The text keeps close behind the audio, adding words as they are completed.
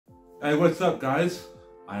Hey, what's up guys?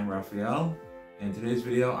 I'm Raphael. In today's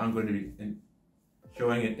video, I'm going to be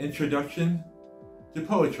showing an introduction to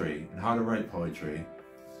poetry and how to write poetry.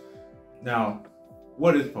 Now,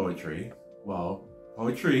 what is poetry? Well,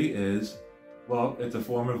 poetry is, it's a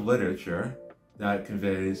form of literature that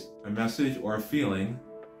conveys a message or a feeling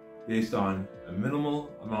based on a minimal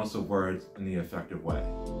amounts of words in the effective way.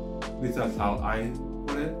 At least that's how I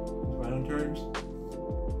put it in my own terms.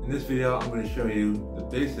 In this video, I'm going to show you the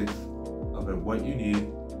basics of what you need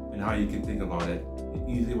and how you can think about it in an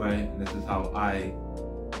easy way, and this is how I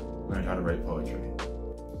learned how to write poetry.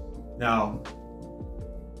 Now,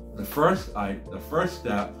 the first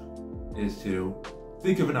step is to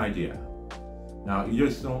think of an idea. Now,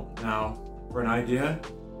 for an idea,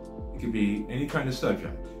 it could be any kind of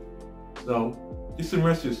subject. So just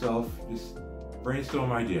immerse yourself, just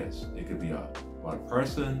brainstorm ideas. It could be about a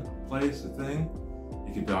person, a place, a thing.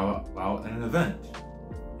 It could be about an event.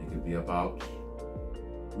 It could be about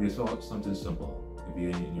something simple. It could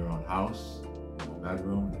be in your own house, in your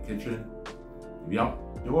bedroom, in the kitchen. It could be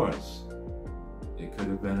outdoors. It could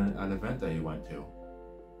have been an event that you went to.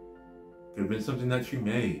 It could have been something that you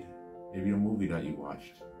made, maybe a movie that you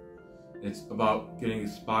watched. It's about getting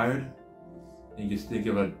inspired and just think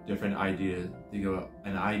of a different idea. Think of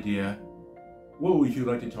an idea. What would you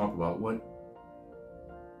like to talk about? What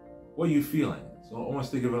are you feeling? So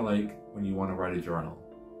almost think of it like when you want to write a journal.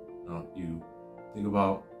 You think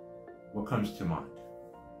about what comes to mind.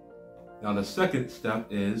 Now the second step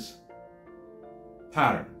is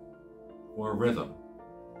pattern or rhythm.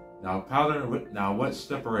 Now what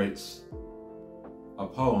separates a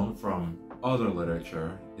poem from other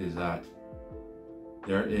literature is that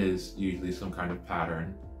there is usually some kind of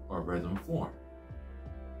pattern or rhythm form.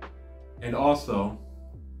 And also,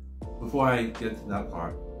 before I get to that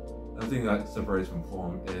part, another thing that separates from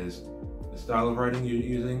poem is the style of writing you're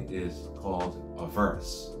using is called a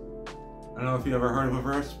verse. I don't know if you ever heard of a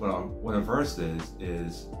verse, but what a verse is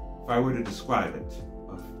if I were to describe it,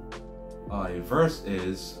 a verse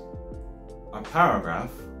is a paragraph,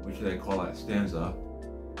 which they call a stanza,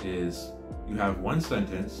 is you have one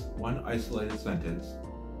sentence, one isolated sentence,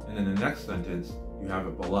 and then the next sentence, you have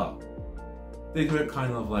it below. Think of it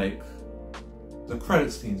kind of like the credit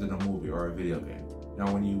scenes in a movie or a video game.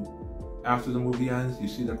 Now after the movie ends, you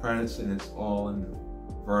see the credits and it's all in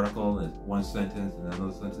vertical, and it's one sentence and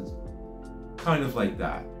another sentence. Kind of like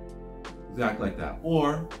that. Exactly like that.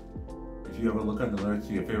 Or, if you ever look at the lyrics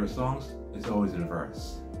to your favorite songs, it's always in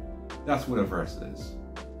verse. That's what a verse is.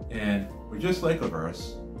 But just like a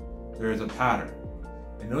verse, there is a pattern.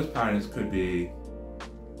 And those patterns could be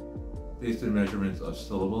based on measurements of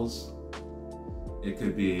syllables. It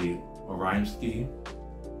could be a rhyme scheme,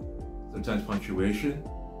 sometimes punctuation,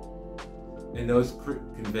 and those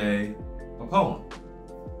convey a poem.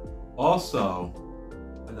 Also,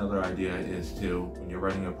 another idea is to, when you're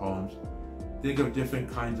writing your poems, think of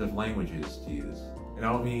different kinds of languages to use. And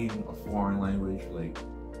I don't mean a foreign language, like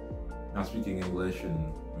not speaking English,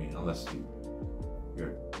 unless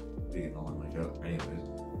you're speaking the language anyways.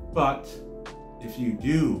 But if you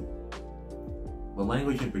do, the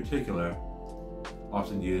language in particular,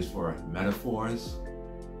 often used for metaphors,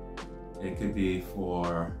 it could be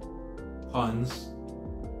for puns,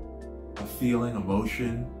 a feeling,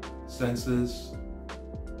 emotion, senses.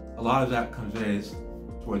 A lot of that conveys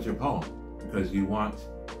towards your poem because you want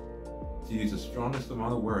to use the strongest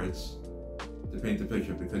amount of words to paint the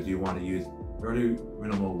picture, because you want to use very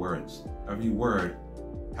minimal words. Every word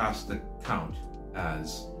has to count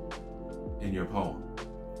as in your poem.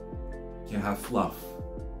 You can't have fluff.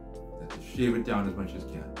 You have to shave it down as much as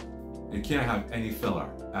you can. You can't have any filler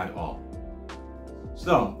at all.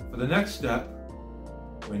 So, for the next step,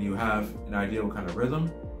 when you have an idea what kind of rhythm,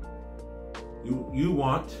 you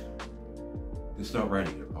want to start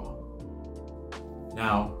writing your poem.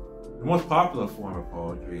 Now, the most popular form of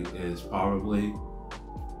poetry is probably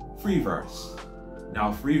free verse.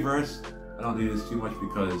 Now, free verse, I don't do this too much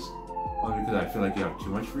because I feel like you have too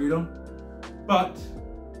much freedom. But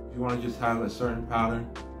if you want to just have a certain pattern,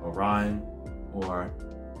 a rhyme, or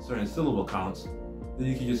certain syllable counts, then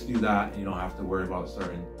you can just do that and you don't have to worry about a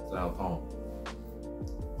certain style of poem.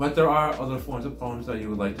 But there are other forms of poems that you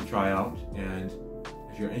would like to try out, and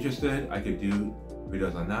if you're interested, I could do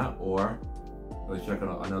videos on that, or let's check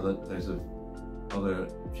out another types of other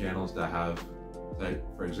channels that have, like,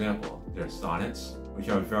 for example, there's sonnets, which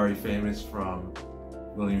are very famous from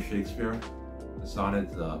William Shakespeare. The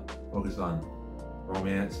sonnets focus on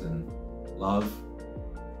romance and love.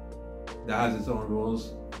 That has its own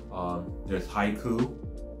rules. There's haiku,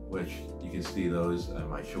 which you can see those in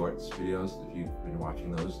my shorts videos if you've been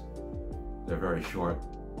watching those. They're very short.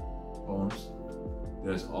 poems.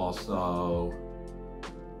 There's also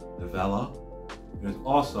novella. There's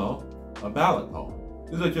also a ballad poem.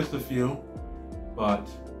 These are just a few, but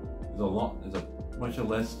there's a bunch of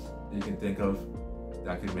lists that you can think of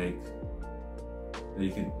that you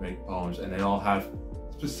can make poems, and they all have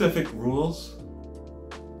specific rules.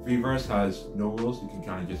 Free verse has no rules. You can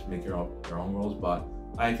kind of just make your own rules, but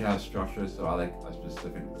I like to have structure, so I like a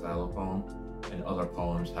specific style of poem, and other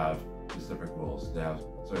poems have specific rules. They have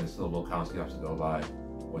certain syllable counts you have to go by,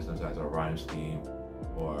 or sometimes a rhyme scheme,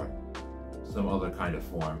 or some other kind of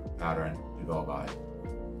form pattern to go by.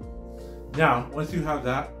 Now, once you have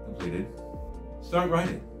that completed, start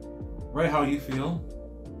writing. Write how you feel,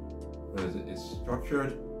 whether it's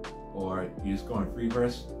structured or you just go in free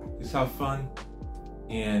verse. Just have fun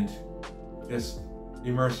and just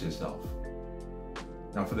immerse yourself.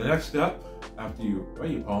 Now for the next step, after you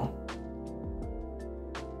write your poem,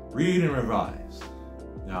 read and revise.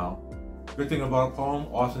 Now, good thing about a poem,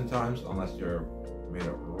 oftentimes, unless you're made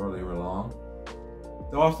it really, really long,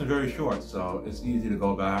 they're often very short, so it's easy to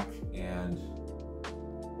go back and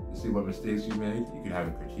see what mistakes you made. You can have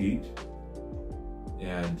it critiqued,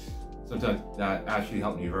 and sometimes that actually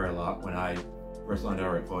helped me very a lot. When I first learned how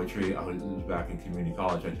to write poetry, it was back in community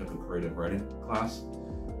college. I took a creative writing class,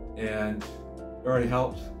 and it already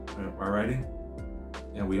helped my writing,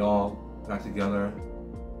 and we all got together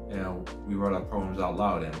and we wrote our poems out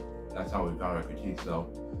loud, and that's how we got our critique.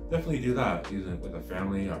 So definitely do that, either with a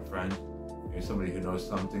family, a friend, or somebody who knows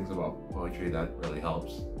some things about poetry. That really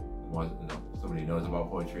helps. The more somebody knows about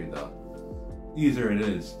poetry, the easier it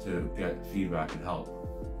is to get feedback and help.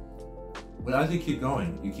 But as you keep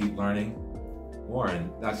going, you keep learning more,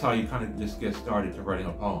 and that's how you kind of just get started to writing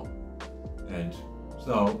a poem. And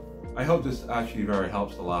so I hope this actually very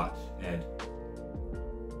helps a lot, and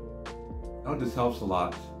I hope this helps a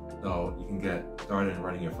lot, so you can get started in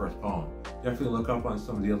writing your first poem. Definitely look up on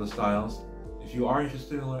some of the other styles. If you are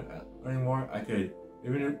interested in learning more, I could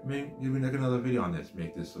maybe make another video on this,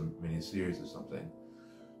 make this some mini series or something.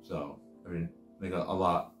 So I mean, make a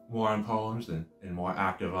lot more on poems and more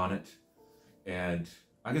active on it. And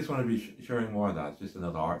I just want to be sharing more of that. It's just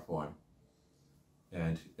another art form.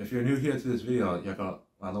 And if you're new here to this video, check out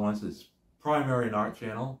my other ones. It's primarily an art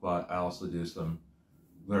channel, but I also do some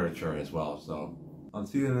literature as well. So I'll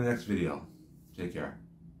see you in the next video. Take care.